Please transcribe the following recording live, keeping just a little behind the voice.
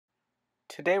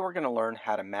Today we're going to learn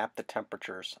how to map the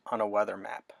temperatures on a weather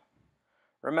map.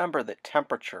 Remember that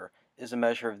temperature is a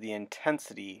measure of the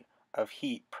intensity of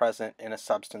heat present in a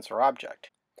substance or object.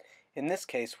 In this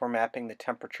case, we're mapping the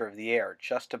temperature of the air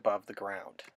just above the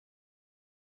ground.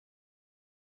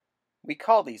 We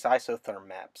call these isotherm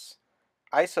maps.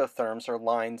 Isotherms are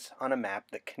lines on a map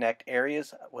that connect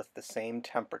areas with the same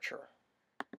temperature.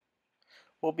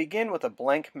 We'll begin with a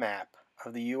blank map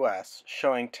of the U.S.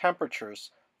 showing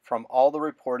temperatures from all the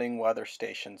reporting weather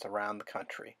stations around the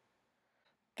country.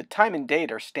 The time and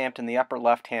date are stamped in the upper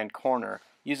left-hand corner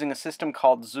using a system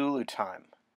called Zulu time.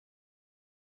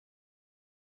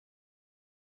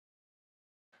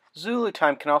 Zulu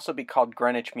time can also be called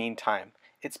Greenwich Mean Time.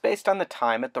 It's based on the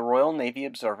time at the Royal Navy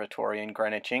Observatory in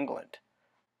Greenwich, England.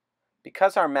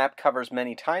 Because our map covers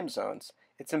many time zones,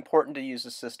 it's important to use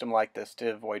a system like this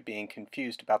to avoid being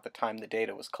confused about the time the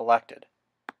data was collected.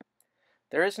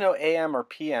 There is no AM or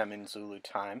PM in Zulu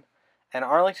time, and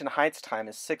Arlington Heights time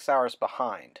is 6 hours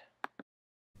behind.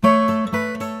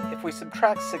 If we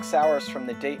subtract 6 hours from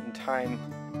the date and time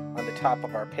on the top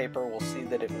of our paper, we'll see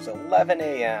that it was 11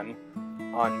 AM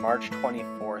on March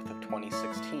 24th of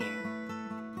 2016.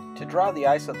 To draw the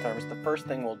isotherms, the first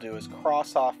thing we'll do is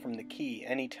cross off from the key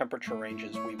any temperature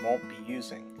ranges we won't be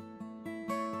using.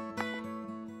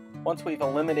 Once we've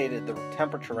eliminated the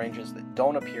temperature ranges that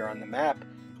don't appear on the map,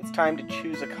 it's time to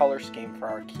choose a color scheme for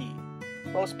our key.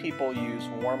 Most people use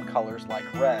warm colors like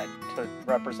red to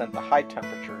represent the high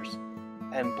temperatures,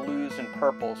 and blues and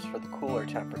purples for the cooler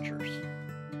temperatures.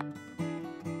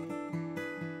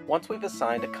 Once we've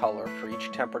assigned a color for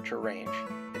each temperature range,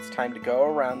 it's time to go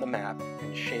around the map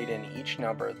and shade in each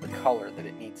number the color that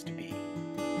it needs to be.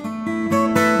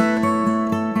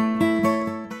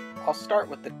 I'll start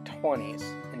with the 20s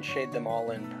and shade them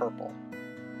all in purple.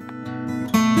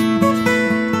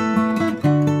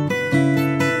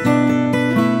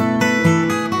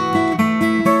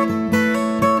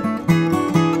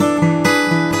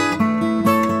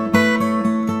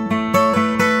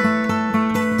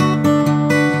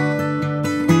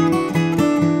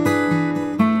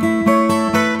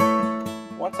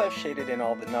 Once I've shaded in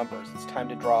all the numbers, it's time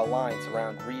to draw lines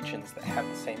around regions that have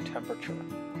the same temperature.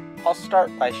 I'll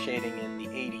start by shading in the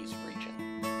 80s region.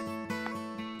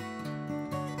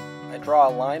 I draw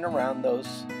a line around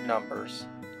those numbers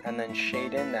and then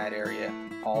shade in that area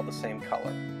all the same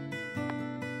color.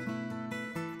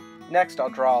 Next, I'll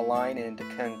draw a line in to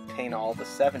contain all the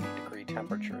 70-degree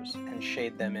temperatures and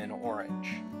shade them in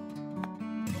orange.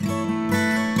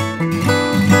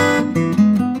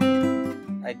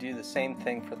 I do the same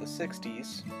thing for the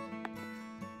 60s.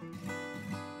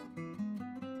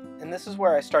 And this is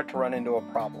where I start to run into a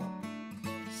problem.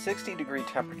 60-degree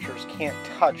temperatures can't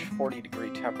touch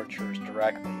 40-degree temperatures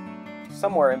directly.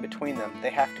 Somewhere in between them, they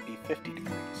have to be 50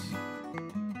 degrees.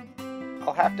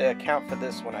 I'll have to account for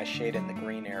this when I shade in the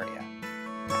green area.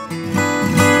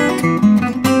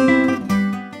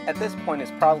 At this point,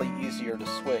 it's probably easier to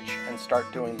switch and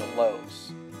start doing the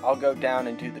lows. I'll go down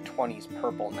and do the 20s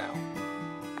purple now.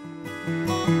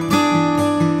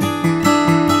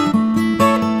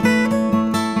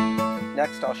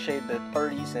 Next, I'll shade the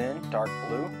 30s in dark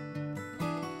blue.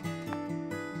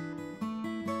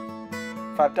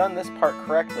 If I've done this part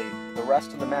correctly, the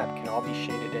rest of the map can all be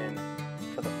shaded in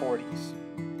for the 40s.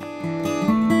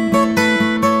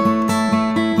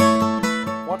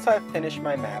 Once I've finished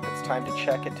my map, it's time to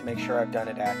check it to make sure I've done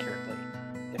it accurately.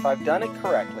 If I've done it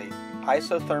correctly,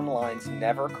 isotherm lines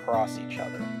never cross each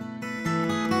other.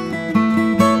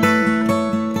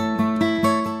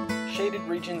 Shaded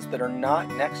regions that are not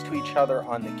next to each other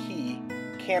on the key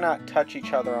cannot touch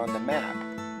each other on the map.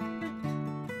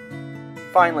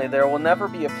 Finally, there will never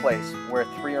be a place where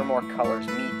 3 or more colors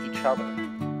meet each other.